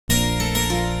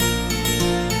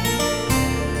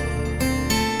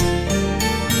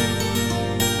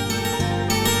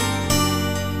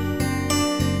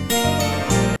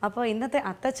അപ്പോൾ ഇന്നത്തെ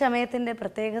അത്തച്ചമയത്തിൻ്റെ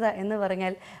പ്രത്യേകത എന്ന്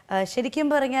പറഞ്ഞാൽ ശരിക്കും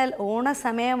പറഞ്ഞാൽ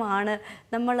ഓണസമയമാണ്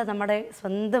നമ്മുടെ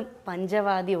സ്വന്തം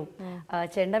പഞ്ചവാദ്യവും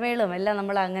ചെണ്ടമേളവും എല്ലാം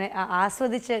നമ്മൾ അങ്ങനെ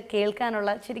ആസ്വദിച്ച് കേൾക്കാനുള്ള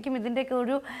ശരിക്കും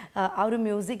ഇതിൻ്റെയൊക്കെ ആ ഒരു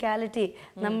മ്യൂസിക്കാലിറ്റി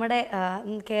നമ്മുടെ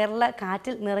കേരള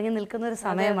കാറ്റിൽ നിറഞ്ഞു നിൽക്കുന്ന ഒരു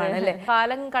സമയമാണ് അല്ലേ.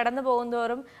 കാലം കടന്നു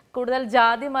പോകുന്തോറും കൂടുതൽ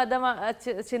ജാതി മത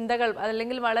ചിന്തകൾ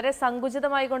അല്ലെങ്കിൽ വളരെ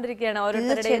സങ്കുചിതമായി കൊണ്ടിരിക്കുകയാണ്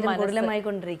ഓരോരുത്തരുടെയും.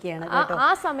 ആ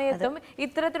സമയത്തും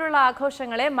ഇത്തരത്തിലുള്ള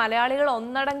ആഘോഷങ്ങളെ മലയാളികൾ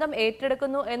ഒന്നടങ്കം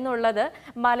ഏറ്റെടുക്കുന്നു എന്നുള്ളത്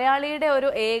മലയാളിയുടെ ഒരു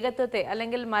ഏകത്വത്തെ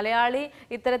അല്ലെങ്കിൽ മലയാളി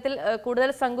ഇത്തരത്തിൽ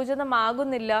കൂടുതൽ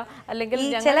സങ്കുചിതമാകുന്നില്ല അല്ലെങ്കിൽ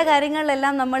ചില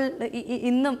കാര്യങ്ങളിലെല്ലാം നമ്മൾ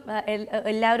ഇന്നും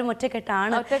എല്ലാവരും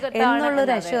ഒറ്റക്കെട്ടാണ്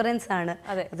എന്നുള്ളൊരു അഷ്വറൻസ് ആണ്.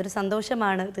 അതൊരു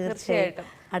സന്തോഷമാണ് തീർച്ചയായിട്ടും.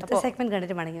 അടുത്ത സെഗ്മെന്റ്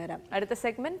കണ്ടിട്ട് മടങ്ങി വരാം. അടുത്ത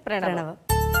സെഗ്മെന്റ് പ്രണവം.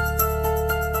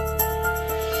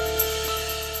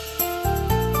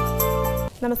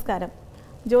 നമസ്കാരം.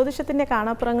 ജ്യോതിഷത്തിൻ്റെ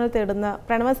കാണാപ്പുറങ്ങൾ തേടുന്ന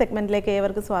പ്രണവ സെഗ്മെൻറ്റിലേക്ക്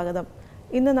ഏവർക്കും സ്വാഗതം.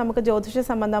 ഇന്ന് നമുക്ക് ജ്യോതിഷ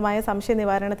സംബന്ധമായ സംശയ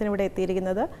നിവാരണത്തിന് ഇവിടെ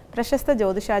എത്തിയിരിക്കുന്നത് പ്രശസ്ത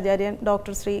ജ്യോതിഷാചാര്യൻ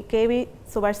ഡോക്ടർ ശ്രീ KV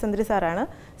സുഭാഷ് ചന്ദ്രി സാറാണ്.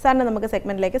 സാറിനെ നമുക്ക്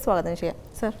സെഗ്മെൻറ്റിലേക്ക് സ്വാഗതം ചെയ്യാം.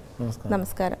 സർ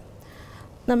നമസ്കാരം.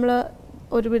 നമ്മൾ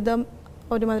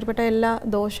ഒരുമാതിരിപ്പെട്ട എല്ലാ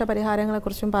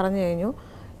ദോഷപരിഹാരങ്ങളെക്കുറിച്ചും പറഞ്ഞു കഴിഞ്ഞു.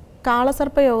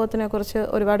 കാളസർപ്പയോഗത്തിനെക്കുറിച്ച്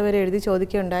ഒരുപാട് പേര് എഴുതി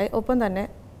ചോദിക്കുകയുണ്ടായി. ഒപ്പം തന്നെ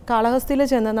കാളഹസ്തിയിൽ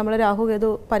ചെന്ന് നമ്മൾ രാഹുകേതു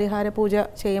പരിഹാര പൂജ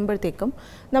ചെയ്യുമ്പോഴത്തേക്കും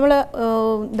നമ്മൾ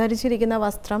ധരിച്ചിരിക്കുന്ന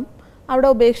വസ്ത്രം അവിടെ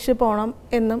ഉപേക്ഷിച്ച് പോകണം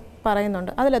എന്നും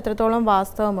പറയുന്നുണ്ട്. അതിൽ എത്രത്തോളം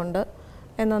വാസ്തവമുണ്ട്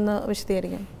എന്നൊന്ന്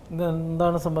വിശദീകരിക്കാം.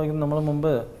 ഇതെന്താണ് സംഭവിക്കുന്നത്? നമ്മൾ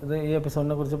മുമ്പ് ഈ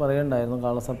എപ്പിസോഡിനെ കുറിച്ച് പറയുന്നുണ്ടായിരുന്നു.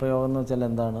 കാളസർപ്പയോഗം എന്ന് വെച്ചാൽ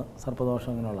എന്താണ്,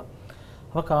 സർപ്പദോഷം അങ്ങനെയുള്ള.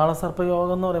 അപ്പോൾ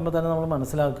കാളസർപ്പയോഗം എന്ന് പറയുമ്പോൾ തന്നെ നമ്മൾ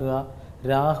മനസ്സിലാക്കുക,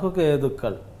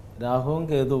 രാഹുവും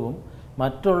കേതുവും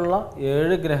മറ്റുള്ള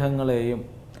 7 ഗ്രഹങ്ങളെയും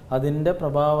അതിൻ്റെ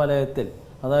പ്രഭാവലയത്തിൽ,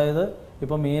 അതായത്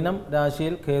ഇപ്പോൾ മീനം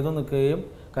രാശിയിൽ കേതു നിൽക്കുകയും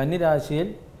കന്നി രാശിയിൽ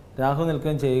രാഹു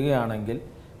നിൽക്കുകയും ചെയ്യുകയാണെങ്കിൽ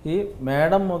ഈ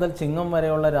മേടം മുതൽ ചിങ്ങം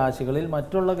വരെയുള്ള രാശികളിൽ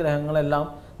മറ്റുള്ള ഗ്രഹങ്ങളെല്ലാം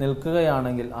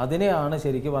നിൽക്കുകയാണെങ്കിൽ അതിനെയാണ്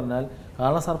ശരിക്കും പറഞ്ഞാൽ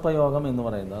കാളസർപ്പയോഗം എന്ന്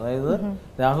പറയുന്നത്. അതായത്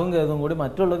രാഹുവും കേതുവും കൂടി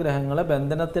മറ്റുള്ള ഗ്രഹങ്ങളെ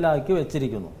ബന്ധനത്തിലാക്കി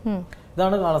വെച്ചിരിക്കുന്നു.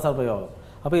 ഇതാണ് കാളസർപ്പയോഗം.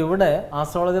 അപ്പോൾ ഇവിടെ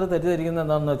ആസ്ട്രോളജർ തെറ്റിദ്ധരിക്കുന്നത്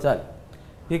എന്താണെന്ന് വെച്ചാൽ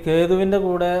ഈ കേതുവിൻ്റെ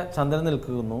കൂടെ ചന്ദ്രൻ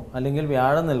നിൽക്കുന്നു, അല്ലെങ്കിൽ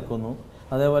വ്യാഴം നിൽക്കുന്നു,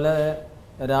 അതേപോലെ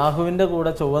രാഹുവിൻ്റെ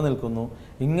കൂടെ ചൊവ്വ നിൽക്കുന്നു.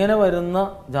 ഇങ്ങനെ വരുന്ന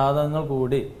ജാതകങ്ങൾ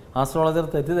കൂടി ആസ്ട്രോളജർ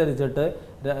തെറ്റിദ്ധരിച്ചിട്ട്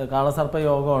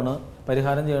കാളസർപ്പയോഗമാണ്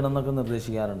പരിഹാരം ചെയ്യണമെന്നൊക്കെ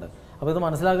നിർദ്ദേശിക്കാറുണ്ട്. അപ്പോൾ ഇത്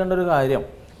മനസ്സിലാക്കേണ്ട ഒരു കാര്യം,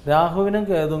 രാഹുവിനും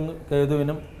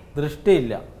കേതുവിനും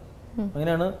ദൃഷ്ടിയില്ല,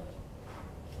 അങ്ങനെയാണ്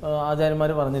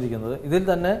ആചാര്യന്മാർ പറഞ്ഞിരിക്കുന്നത്. ഇതിൽ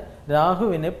തന്നെ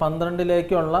രാഹുവിന്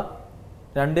 12ലേക്കുള്ള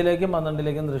 2ലേക്കും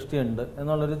 12ലേക്കും ദൃഷ്ടിയുണ്ട്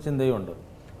എന്നുള്ളൊരു ചിന്തയുണ്ട്.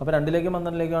 അപ്പോൾ 2ലേക്കും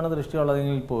 12ലേക്കുമാണ്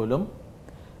ദൃഷ്ടിയുള്ളതെങ്കിൽ പോലും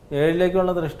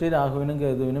 7ലേക്കുള്ള ദൃഷ്ടി രാഹുവിനും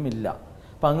കേതുവിനും ഇല്ല.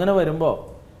 അപ്പം അങ്ങനെ വരുമ്പോൾ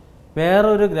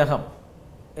വേറൊരു ഗ്രഹം,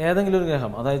 ഏതെങ്കിലും ഒരു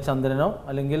ഗ്രഹം, അതായത് ചന്ദ്രനോ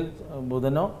അല്ലെങ്കിൽ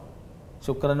ബുധനോ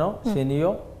ശുക്രനോ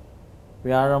ശനിയോ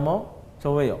വ്യാഴമോ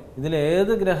ചൊവ്വയോ,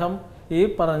 ഇതിലേത് ഗ്രഹം ഈ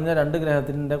പറഞ്ഞ 2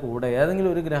 ഗ്രഹത്തിൻ്റെ കൂടെ ഏതെങ്കിലും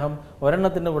ഒരു ഗ്രഹം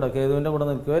ഒരെണ്ണത്തിൻ്റെ കൂടെ കേതുവിൻ്റെ കൂടെ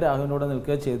നിൽക്കുകയോ രാഹുവിൻ്റെ കൂടെ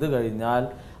നിൽക്കുകയോ ചെയ്തു കഴിഞ്ഞാൽ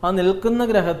ആ നിൽക്കുന്ന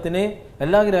ഗ്രഹത്തിന്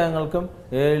എല്ലാ ഗ്രഹങ്ങൾക്കും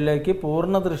 7ലേക്ക്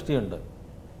പൂർണ്ണ ദൃഷ്ടിയുണ്ട്.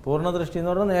 പൂർണ്ണ ദൃഷ്ടി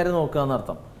എന്ന് പറഞ്ഞാൽ നേരെ നോക്കുക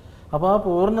എന്നർത്ഥം. അപ്പോൾ ആ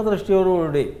പൂർണ്ണ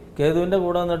ദൃഷ്ടിയോടുകൂടി കേതുവിൻ്റെ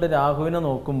കൂടെ നിന്നിട്ട് രാഹുവിനെ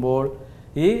നോക്കുമ്പോൾ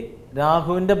ഈ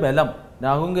രാഹുവിൻ്റെ ബലം,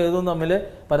 രാഹുവും കേതുവും തമ്മിൽ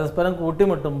പരസ്പരം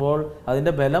കൂട്ടിമുട്ടുമ്പോൾ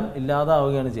അതിൻ്റെ ബലം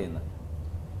ഇല്ലാതാവുകയാണ് ചെയ്യുന്നത്.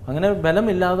 അങ്ങനെ ബലം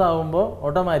ഇല്ലാതാവുമ്പോൾ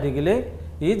ഓട്ടോമാറ്റിക്കലി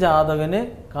ഈ ജാതകന്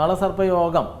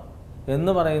കാളസർപ്പയോഗം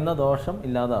എന്ന് പറയുന്ന ദോഷം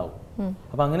ഇല്ലാതാവും.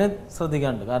 അപ്പം അങ്ങനെ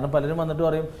ശ്രദ്ധിക്കാനുണ്ട്. കാരണം പലരും വന്നിട്ട്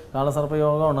പറയും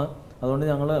കാളസർപ്പയോഗമാണ്, അതുകൊണ്ട്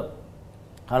ഞങ്ങൾ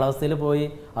കാലാവസ്ഥയിൽ പോയി,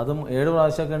 അതും 7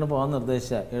 പ്രാവശ്യമൊക്കെയാണ് പോകാൻ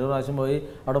നിർദ്ദേശിച്ചത്. 7 പ്രാവശ്യം പോയി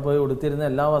അവിടെ പോയി ഉടുത്തിരുന്ന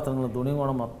എല്ലാ വസ്ത്രങ്ങളും തുണിയും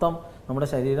കോണം മൊത്തം നമ്മുടെ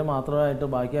ശരീരം മാത്രമായിട്ട്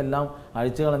ബാക്കിയെല്ലാം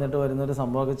അഴിച്ചു കളഞ്ഞിട്ട് വരുന്നൊരു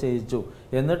സംഭവമൊക്കെ ചെയ്യിച്ചു,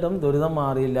 എന്നിട്ടും ദുരിതം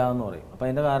മാറിയില്ല എന്ന് പറയും. അപ്പോൾ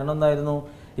അതിൻ്റെ കാരണം എന്തായിരുന്നു?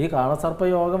 ഈ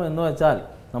കാളസർപ്പയോഗം എന്ന് വെച്ചാൽ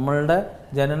നമ്മളുടെ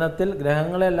ജനനത്തിൽ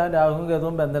ഗ്രഹങ്ങളെല്ലാം രാഹുവും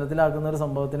കേതുവും ബന്ധനത്തിലാക്കുന്ന ഒരു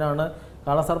സംഭവത്തിനാണ്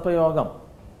കാളസർപ്പയോഗം.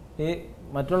 ഈ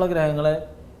മറ്റുള്ള ഗ്രഹങ്ങളെ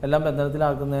എല്ലാം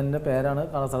ബന്ധനത്തിലാക്കുന്നതിൻ്റെ പേരാണ്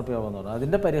കാളസർപ്പയോഗം എന്ന് പറയുന്നത്.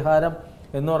 അതിൻ്റെ പരിഹാരം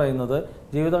എന്ന് പറയുന്നത്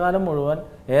ജീവിതകാലം മുഴുവൻ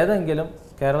ഏതെങ്കിലും,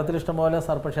 കേരളത്തിൽ ഇഷ്ടംപോലെ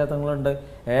സർപ്പക്ഷേത്രങ്ങളുണ്ട്,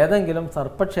 ഏതെങ്കിലും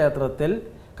സർപ്പക്ഷേത്രത്തിൽ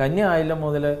കന്നി ആയില്യം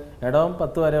മുതൽ ഇടവം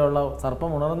 10 വരെയുള്ള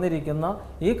സർപ്പം ഉണർന്നിരിക്കുന്ന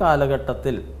ഈ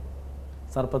കാലഘട്ടത്തിൽ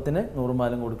സർപ്പത്തിന് 100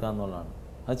 മാലം കൊടുക്കുക എന്നുള്ളതാണ്.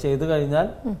 അത് ചെയ്തു കഴിഞ്ഞാൽ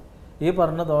ഈ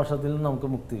പറഞ്ഞ ദോഷത്തിൽ നിന്ന് നമുക്ക്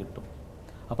മുക്തി കിട്ടും.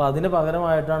 അപ്പോൾ അതിന്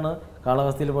പകരമായിട്ടാണ്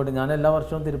കാളഹസ്തിയിൽ പോയിട്ട്, ഞാൻ എല്ലാ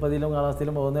വർഷവും തിരുപ്പതിയിലും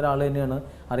കാളഹസ്തിയിലും പോകുന്ന ഒരാൾ തന്നെയാണ്.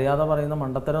 അറിയാതെ പറയുന്ന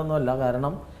മണ്ടത്തരമൊന്നുമല്ല.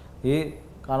 കാരണം ഈ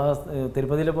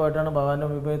തിരുപ്പതിയിൽ പോയിട്ടാണ് ഭഗവാന്റെ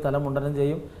മുമ്പിൽ പോയി തല മുണ്ടനം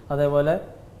ചെയ്യും. അതേപോലെ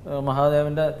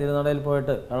മഹാദേവൻ്റെ തിരുനടയിൽ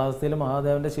പോയിട്ട് കാളഹസ്തിയിൽ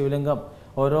മഹാദേവൻ്റെ ശിവലിംഗം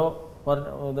ഓരോ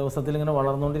ദിവസത്തിൽ ഇങ്ങനെ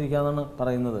വളർന്നുകൊണ്ടിരിക്കുക എന്നാണ്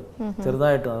പറയുന്നത്,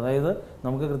 ചെറുതായിട്ട്. അതായത്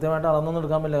നമുക്ക് കൃത്യമായിട്ട് അളന്നൊന്നും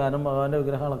എടുക്കാൻ പറ്റില്ല, കാരണം ഭഗവാന്റെ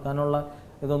വിഗ്രഹം അളക്കാനുള്ള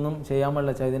ഇതൊന്നും ചെയ്യാൻ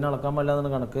പാടില്ല, ചൈതന്യം അളക്കാൻ പാടില്ല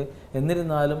എന്നാണ് കണക്ക്.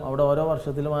 എന്നിരുന്നാലും അവിടെ ഓരോ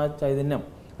വർഷത്തിലും ആ ചൈതന്യം,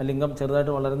 ലിംഗം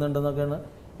ചെറുതായിട്ട് വളരുന്നുണ്ടെന്നൊക്കെയാണ്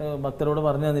ഭക്തരോട്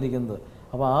പറഞ്ഞു തന്നിരിക്കുന്നത്.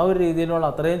 അപ്പോൾ ആ ഒരു രീതിയിലുള്ള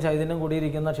അത്രയും ചൈതന്യം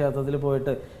കൂടിയിരിക്കുന്ന ക്ഷേത്രത്തിൽ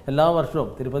പോയിട്ട് എല്ലാ വർഷവും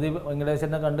തിരുപ്പതി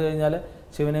വെങ്കടേശ്വരനെ കണ്ടു കഴിഞ്ഞാൽ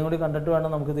ശിവനെയും കൂടി കണ്ടിട്ട് വേണം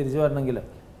നമുക്ക് തിരിച്ചു വരണമെങ്കിൽ.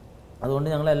 അതുകൊണ്ട്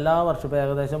ഞങ്ങൾ എല്ലാ വർഷവും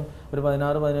ഏകദേശം ഒരു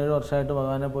 16-17 വർഷമായിട്ട്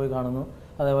ഭഗവാനെ പോയി കാണുന്നു,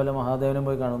 അതേപോലെ മഹാദേവനെ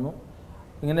പോയി കാണുന്നു.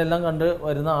 ഇങ്ങനെയെല്ലാം കണ്ട്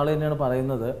വരുന്ന ആൾ തന്നെയാണ്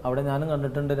പറയുന്നത്. അവിടെ ഞാനും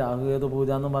കണ്ടിട്ടുണ്ട് രാഹുകേതു പൂജ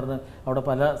എന്ന് പറഞ്ഞ് അവിടെ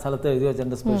പല സ്ഥലത്ത് എഴുതി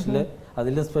വെച്ചിട്ടുണ്ട്. സ്പെഷ്യല്,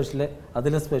 അതിലും സ്പെഷ്യല്,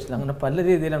 അതിലും സ്പെഷ്യൽ, അങ്ങനെ പല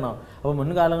രീതിയിലാണോ. അപ്പോൾ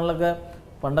മുൻകാലങ്ങളിലൊക്കെ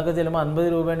പണ്ടൊക്കെ ചെല്ലുമ്പോൾ 50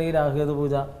 രൂപയാണ് ഈ രാഹുകേതു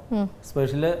പൂജ.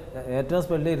 സ്പെഷ്യല് ഏറ്റവും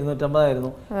സ്പെഷ്യൽ 250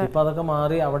 ആയിരുന്നു. ഇപ്പം അതൊക്കെ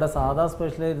മാറി അവിടെ സാധാ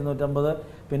സ്പെഷ്യൽ 250,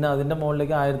 പിന്നെ അതിൻ്റെ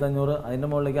മുകളിലേക്ക് 1500, അതിൻ്റെ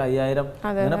മുകളിലേക്ക് 5000,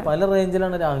 അങ്ങനെ പല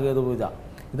റേഞ്ചിലാണ് രാഹുകേതു പൂജ.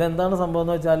 ഇതെന്താണ് സംഭവം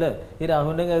എന്ന് വെച്ചാൽ ഈ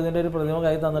രാഹുവിൻ്റെയും കേതുവിൻ്റെ ഒരു പ്രതിമ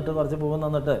കൈ തന്നിട്ട് കുറച്ച് പൂവ്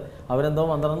തന്നിട്ട് അവരെന്തോ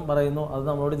മന്ത്രം പറയുന്നു, അത്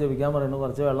നമ്മളോട് ജപിക്കാൻ പറയുന്നു,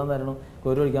 കുറച്ച് വെള്ളം തരണം,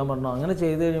 കോരി ഒഴിക്കാൻ പറഞ്ഞു. അങ്ങനെ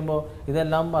ചെയ്ത് കഴിയുമ്പോൾ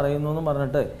ഇതെല്ലാം പറയുന്നു എന്ന്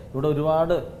പറഞ്ഞിട്ട് ഇവിടെ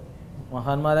ഒരുപാട്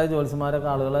മഹാന്മാരായ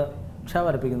ജ്യോത്സ്യന്മാരൊക്കെ ആളുകളെ ക്ഷ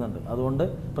വരപ്പിക്കുന്നുണ്ട്. അതുകൊണ്ട്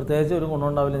പ്രത്യേകിച്ച് ഒരു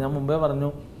ഗുണമുണ്ടാവില്ല. ഞാൻ മുമ്പേ പറഞ്ഞു,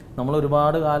 നമ്മൾ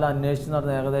ഒരുപാട് കാലം അന്വേഷിച്ച്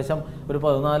നടന്ന ഏകദേശം ഒരു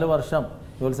 14 വർഷം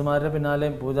ജ്യോത്സ്യന്മാരുടെ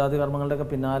പിന്നാലെയും പൂജാതി കർമ്മങ്ങളുടെയൊക്കെ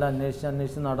പിന്നാലെ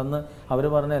അന്വേഷിച്ച് നടന്ന് അവർ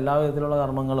പറഞ്ഞ എല്ലാ വിധത്തിലുള്ള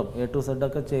കർമ്മങ്ങളും A to Z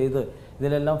ഒക്കെ ചെയ്ത്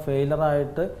ഇതിലെല്ലാം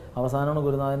ഫെയിലറായിട്ട് അവസാനമാണ്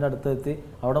ഗുരുനാഥൻ്റെ അടുത്തെത്തി.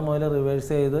 അവിടെ മുതൽ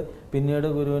റിവേഴ്സ് ചെയ്ത് പിന്നീട്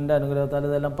ഗുരുവിൻ്റെ അനുഗ്രഹത്താൽ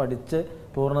ഇതെല്ലാം പഠിച്ച്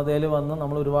പൂർണ്ണതയിൽ വന്ന്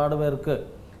നമ്മൾ ഒരുപാട് പേർക്ക്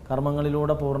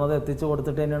കർമ്മങ്ങളിലൂടെ പൂർണ്ണത എത്തിച്ചു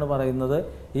കൊടുത്തിട്ട് തന്നെയാണ് പറയുന്നത്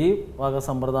ഈ വക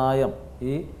സമ്പ്രദായം,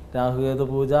 ഈ രാഹുകേതു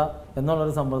പൂജ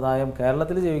എന്നുള്ളൊരു സമ്പ്രദായം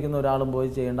കേരളത്തിൽ ജീവിക്കുന്ന ഒരാളും പോയി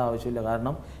ചെയ്യേണ്ട ആവശ്യമില്ല.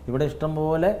 കാരണം ഇവിടെ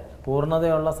ഇഷ്ടംപോലെ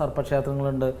പൂർണ്ണതയുള്ള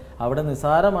സർപ്പക്ഷേത്രങ്ങളുണ്ട്. അവിടെ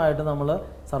നിസ്സാരമായിട്ട് നമ്മൾ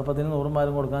സർപ്പത്തിന് 100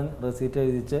 പാലും കൊടുക്കാൻ റെസീറ്റ്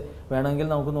എഴുതിച്ച് വേണമെങ്കിൽ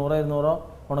നമുക്ക് 100-200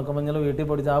 ഉണക്കമഞ്ഞൾ വീട്ടിൽ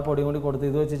പൊടിച്ച് ആ പൊടിയും കൂടി കൊടുത്ത്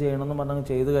ഇത് വെച്ച് ചെയ്യണമെന്ന് പറഞ്ഞ്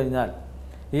ചെയ്തു കഴിഞ്ഞാൽ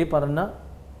ഈ പറഞ്ഞ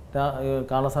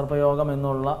കാളസർപ്പയോഗം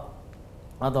എന്നുള്ള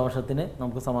ആ ദോഷത്തിന്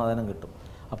നമുക്ക് സമാധാനം കിട്ടും.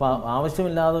 അപ്പോൾ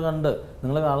ആവശ്യമില്ലാതെ കണ്ട്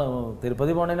നിങ്ങൾ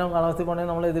തിരുപ്പതി പോണേനോ കാളഹസ്തി പോണേനോ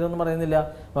നമ്മൾ എതിരൊന്നും പറയുന്നില്ല.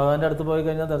 ഭഗവാന്റെ അടുത്ത് പോയി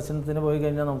കഴിഞ്ഞാൽ, ദർശനത്തിന് പോയി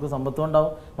കഴിഞ്ഞാൽ നമുക്ക് സമ്പത്തും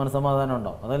ഉണ്ടാവും, മനസ്സമാധാനം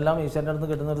ഉണ്ടാവും. അതെല്ലാം ഈശ്വരൻ്റെ അടുത്ത്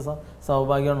കിട്ടുന്നൊരു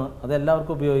സൗഭാഗ്യമാണ്.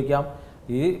 അതെല്ലാവർക്കും ഉപയോഗിക്കാം.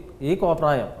 ഈ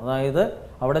കോപ്രായം, അതായത്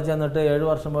അവിടെ ചെന്നിട്ട് 7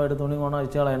 വർഷം പോയിട്ട് തുണി കോണം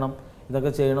അഴിച്ചു കളയണം,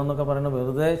 ഇതൊക്കെ ചെയ്യണം എന്നൊക്കെ പറയുന്നത്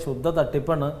വെറുതെ ശുദ്ധ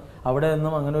തട്ടിപ്പാണ്. അവിടെ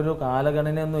ഒന്നും അങ്ങനെ ഒരു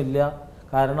കാലഗണനയൊന്നും ഇല്ല.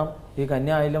 കാരണം ഈ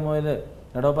കന്യ ആയില്യം മുതൽ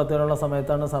ഇടവപ്പത്തിലുള്ള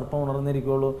സമയത്താണ് സർപ്പം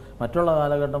ഉണർന്നിരിക്കുകയുള്ളൂ. മറ്റുള്ള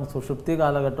കാലഘട്ടം സുഷുപ്തി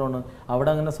കാലഘട്ടമാണ്. അവിടെ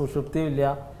അങ്ങനെ സുഷുപ്തിയും ഇല്ല,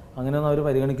 അങ്ങനെയൊന്നും അവർ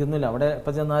പരിഗണിക്കുന്നില്ല. അവിടെ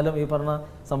എപ്പോൾ ചെന്നാലും ഈ പറഞ്ഞ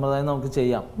സമ്പ്രദായം നമുക്ക്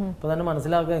ചെയ്യാം. ഇപ്പോൾ തന്നെ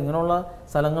മനസ്സിലാക്കുക, ഇങ്ങനെയുള്ള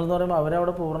സ്ഥലങ്ങൾ എന്ന് പറയുമ്പോൾ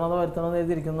അവരവിടെ പൂർണ്ണത വരുത്തണമെന്ന്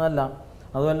എഴുതിയിരിക്കുന്നതല്ല.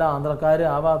 അതുമല്ല ആന്ധ്രക്കാർ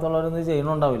ആ ഭാഗത്തുള്ളവരൊന്നും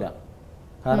ചെയ്യണമുണ്ടാവില്ല,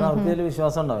 കാരണം അവർക്ക് ഇതിൽ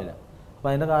വിശ്വാസം ഉണ്ടാവില്ല. അപ്പോൾ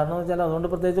അതിൻ്റെ കാരണം എന്ന് വെച്ചാൽ അതുകൊണ്ട്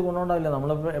പ്രത്യേകിച്ച് ഗുണമുണ്ടാവില്ല.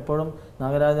 നമ്മൾ എപ്പോഴും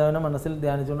നാഗരാജാവിനെ മനസ്സിൽ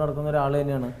ധ്യാനിച്ചുകൊണ്ട് നടക്കുന്ന ഒരാൾ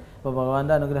തന്നെയാണ്. അപ്പോൾ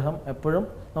ഭഗവാന്റെ അനുഗ്രഹം എപ്പോഴും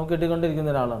നമുക്ക് കിട്ടിക്കൊണ്ടിരിക്കുന്ന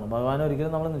ഒരാളാണ്. ഭഗവാനെ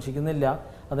ഒരിക്കലും നമ്മൾ നിഷിക്കുന്നില്ല.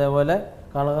 അതേപോലെ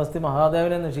കാളഹസ്തി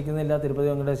മഹാദേവനെ നിഷിക്കുന്നില്ല, തിരുപ്പതി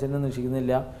വെങ്കടേശ്വരനെ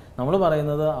നിഷിക്കുന്നില്ല. നമ്മൾ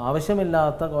പറയുന്നത്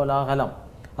ആവശ്യമില്ലാത്ത കോലാഹലം,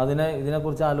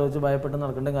 ഇതിനെക്കുറിച്ച് ആലോചിച്ച് ഭയപ്പെട്ട്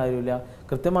നടക്കേണ്ട കാര്യമില്ല.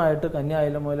 കൃത്യമായിട്ട് കന്യ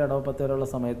ആയില്യം മുതൽ ഇടവപ്പത്ത് വരെയുള്ള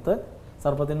സമയത്ത്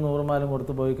സർപ്പത്തിന് 100 പാലും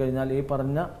കൊടുത്തു പോയി കഴിഞ്ഞാൽ ഈ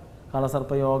പറഞ്ഞ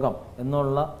കാളസർപ്പയോഗം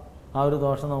എന്നുള്ള ആ ഒരു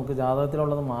ദോഷം നമുക്ക്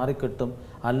ജാതകത്തിലുള്ളത് മാറിക്കിട്ടും.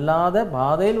 അല്ലാതെ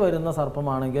ബാധയിൽ വരുന്ന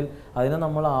സർപ്പമാണെങ്കിൽ അതിനെ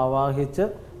നമ്മൾ ആവാഹിച്ച്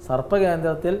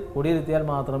സർപ്പകേന്ദ്രത്തിൽ കുടിയിരുത്തിയാൽ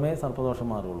മാത്രമേ സർപ്പദോഷം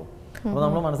മാറുള്ളൂ. അപ്പോൾ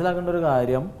നമ്മൾ മനസ്സിലാക്കേണ്ട ഒരു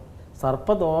കാര്യം,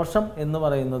 സർപ്പദോഷം എന്ന്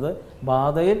പറയുന്നത്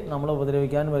ബാധയിൽ നമ്മൾ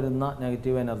ഉപദ്രവിക്കാൻ വരുന്ന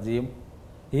നെഗറ്റീവ് എനർജിയും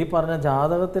ഈ പറഞ്ഞ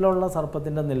ജാതകത്തിലുള്ള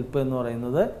സർപ്പത്തിൻ്റെ നിൽപ്പ് എന്ന്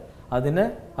പറയുന്നത് അതിനെ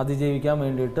അതിജീവിക്കാൻ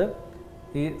വേണ്ടിയിട്ട്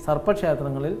ഈ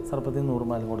സർപ്പക്ഷേത്രങ്ങളിൽ സർപ്പത്തിന് 100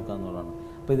 പാലും കൊടുക്കുക എന്നുള്ളതാണ്.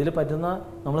 അപ്പോൾ ഇതിൽ പറ്റുന്ന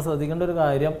നമ്മൾ ശ്രദ്ധിക്കേണ്ട ഒരു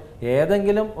കാര്യം,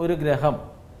 ഏതെങ്കിലും ഒരു ഗ്രഹം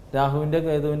രാഹുവിൻ്റെ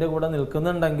കേതുവിൻ്റെ കൂടെ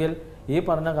നിൽക്കുന്നുണ്ടെങ്കിൽ ഈ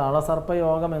പറഞ്ഞ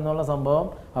കാളസർപ്പയോഗം എന്നുള്ള സംഭവം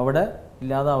അവിടെ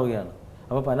ഇല്ലാതാവുകയാണ്.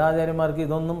 അപ്പോൾ പല ആചാര്യന്മാർക്ക്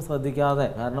ഇതൊന്നും ശ്രദ്ധിക്കാതെ,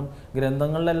 കാരണം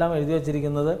ഗ്രന്ഥങ്ങളിലെല്ലാം എഴുതി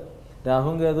വച്ചിരിക്കുന്നത്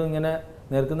രാഹുവും കേതുവും ഇങ്ങനെ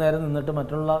നേർക്കുനേരെ നിന്നിട്ട്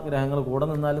മറ്റുള്ള ഗ്രഹങ്ങൾ കൂടെ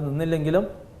നിന്നാലും നിന്നില്ലെങ്കിലും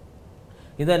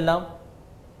ഇതെല്ലാം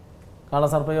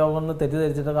കാളസർപ്പയോഗം എന്ന്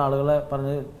തെറ്റിദ്ധരിച്ചിട്ടൊക്കെ ആളുകളെ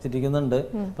പറഞ്ഞ് ചിരിക്കുന്നുണ്ട്.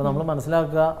 അപ്പോൾ നമ്മൾ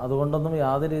മനസ്സിലാക്കുക, അതുകൊണ്ടൊന്നും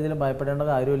യാതൊരു രീതിയിലും ഭയപ്പെടേണ്ട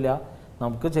കാര്യമില്ല.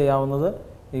 നമുക്ക് ചെയ്യാവുന്നത്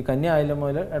ഈ കന്യ ആയില്യം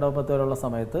മുതൽ ഇടവപ്പത്ത് വരെയുള്ള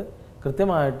സമയത്ത്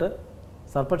കൃത്യമായിട്ട്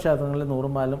സർപ്പക്ഷേത്രങ്ങളിൽ 100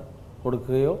 പാലും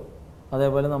കൊടുക്കുകയോ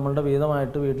അതേപോലെ നമ്മളുടെ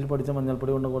വീതമായിട്ട് വീട്ടിൽ പൊടിച്ച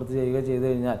മഞ്ഞൾപ്പൊടി കൊണ്ട് കൊടുത്ത് ചെയ്യുകയോ ചെയ്തു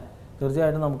കഴിഞ്ഞാൽ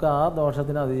തീർച്ചയായിട്ടും നമുക്ക് ആ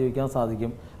ദോഷത്തിന് അതിജീവിക്കാൻ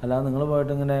സാധിക്കും. അല്ലാതെ നിങ്ങൾ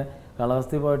പോയിട്ട് ഇങ്ങനെ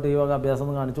കാളഹസ്തി പോയിട്ട് ഈ വക അഭ്യാസം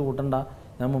ഒന്നും കാണിച്ചു കൂട്ടണ്ട.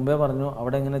 ഞാൻ മുമ്പേ പറഞ്ഞു,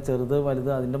 അവിടെ ഇങ്ങനെ ചെറുത്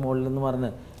വലുത് അതിൻ്റെ മുകളിൽ നിന്ന് പറഞ്ഞ്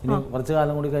ഇനി കുറച്ച്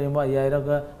കാലം കൂടി കഴിയുമ്പോൾ 5000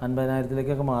 ഒക്കെ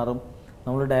 50,000-ലേക്കൊക്കെ മാറും.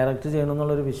 നമ്മൾ ഡയറക്റ്റ്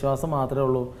ചെയ്യണമെന്നുള്ളൊരു വിശ്വാസം മാത്രമേ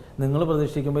ഉള്ളൂ. നിങ്ങൾ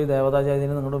പ്രതീക്ഷിക്കുമ്പോൾ ഈ ദേവതാ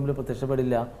ചൈതന്യം നിങ്ങളുടെ മുമ്പിൽ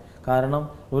പ്രത്യക്ഷപ്പെടില്ല. കാരണം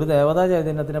ഒരു ദേവതാ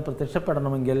ചൈതന്യത്തിനെ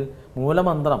പ്രത്യക്ഷപ്പെടണമെങ്കിൽ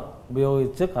മൂലമന്ത്രം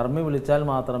ഉപയോഗിച്ച് കർമ്മി വിളിച്ചാൽ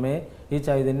മാത്രമേ ഈ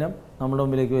ചൈതന്യം നമ്മുടെ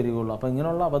മുമ്പിലേക്ക് വരികയുള്ളൂ. അപ്പോൾ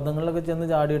ഇങ്ങനെയുള്ള അബദ്ധങ്ങളിലൊക്കെ ചെന്ന്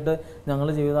ചാടിയിട്ട് ഞങ്ങൾ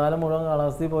ജീവിതകാലം മുഴുവൻ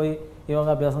കാളഹസ്തി പോയി ഈ വക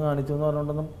അഭ്യാസം കാണിച്ചു എന്ന്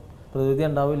പറഞ്ഞുകൊണ്ടൊന്നും പ്രതിവിധി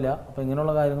ഉണ്ടാവില്ല. അപ്പോൾ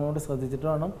ഇങ്ങനെയുള്ള കാര്യങ്ങളോട് ശ്രദ്ധിച്ചിട്ട്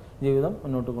വേണം ജീവിതം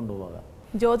മുന്നോട്ട് കൊണ്ടുപോകാൻ.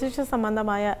 ജ്യോതിഷ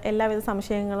സംബന്ധമായ എല്ലാവിധ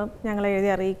സംശയങ്ങളും ഞങ്ങളെ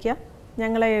എഴുതി അറിയിക്കുക.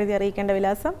 ഞങ്ങളെ എഴുതി അറിയിക്കേണ്ട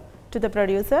വിലാസം: to the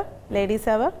producer, ladies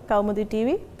our, Kaumudi TV,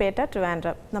 Pettah,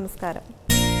 Trivandrum. നമസ്കാരം.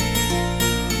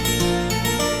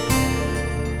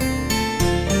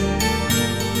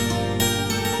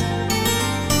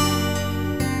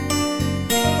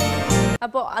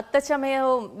 അപ്പോൾ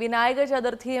അത്തച്ചമയവും വിനായക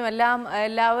ചതുർത്ഥിയും എല്ലാം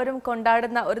എല്ലാവരും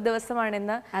കൊണ്ടാടുന്ന ഒരു ദിവസമാണ്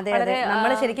ഇന്ന്. അതെ അതെ,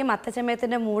 നമ്മൾ ശരിക്കും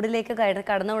അത്തച്ചമയത്തിന്റെ മൂഡിലേക്ക്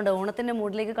കടന്നുകൊണ്ട്, ഓണത്തിന്റെ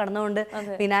മൂഡിലേക്ക് കടന്നുകൊണ്ട്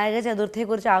വിനായക ചതുർത്ഥിയെ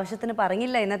കുറിച്ച് ആവശ്യത്തിന്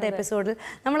പറഞ്ഞില്ല ഇന്നത്തെ എപ്പിസോഡിൽ.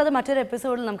 നമ്മളത് മറ്റൊരു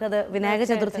എപ്പിസോഡിൽ നമുക്കത് വിനായക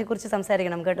ചതുർത്ഥിയെ കുറിച്ച്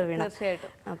സംസാരിക്കണം കേട്ടോ വീണ.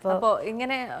 തീർച്ചയായിട്ടും. അപ്പോൾ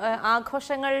ഇങ്ങനെ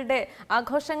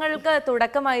ആഘോഷങ്ങൾക്ക്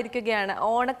തുടക്കമായിരിക്കുകയാണ്,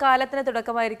 ഓണക്കാലത്തിന്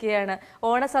തുടക്കമായിരിക്കുകയാണ്,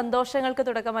 ഓണ സന്തോഷങ്ങൾക്ക്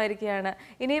തുടക്കമായിരിക്കുകയാണ്.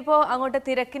 ഇനിയിപ്പോ അങ്ങോട്ട്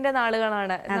തിരക്കിന്റെ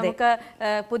നാളുകളാണ്. നമുക്ക്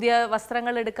പുതിയ വസ്ത്രങ്ങൾ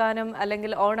എടുക്കാനും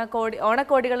അല്ലെങ്കിൽ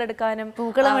ഓണക്കോടികൾ എടുക്കാനും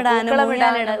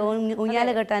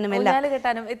ഊഞ്ഞാല്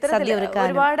കെട്ടാനും ഇത്തരത്തിൽ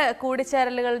ഒരുപാട്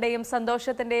കൂടിച്ചേരലുകളുടെയും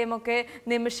സന്തോഷത്തിന്റെയും ഒക്കെ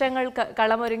നിമിഷങ്ങൾ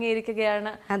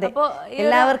കളമൊരുങ്ങിയിരിക്കുകയാണ്. അപ്പോ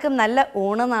എല്ലാവർക്കും നല്ല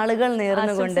ഓണനാളുകൾ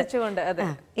നേർന്നുകൊണ്ട് അതെ,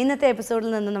 ഇന്നത്തെ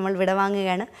എപ്പിസോഡിൽ നിന്ന് നമ്മൾ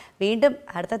വിടവാങ്ങുകയാണ്. വീണ്ടും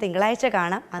അടുത്ത തിങ്കളാഴ്ച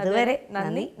കാണാം. അതുവരെ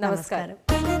നന്ദി, നമസ്കാരം.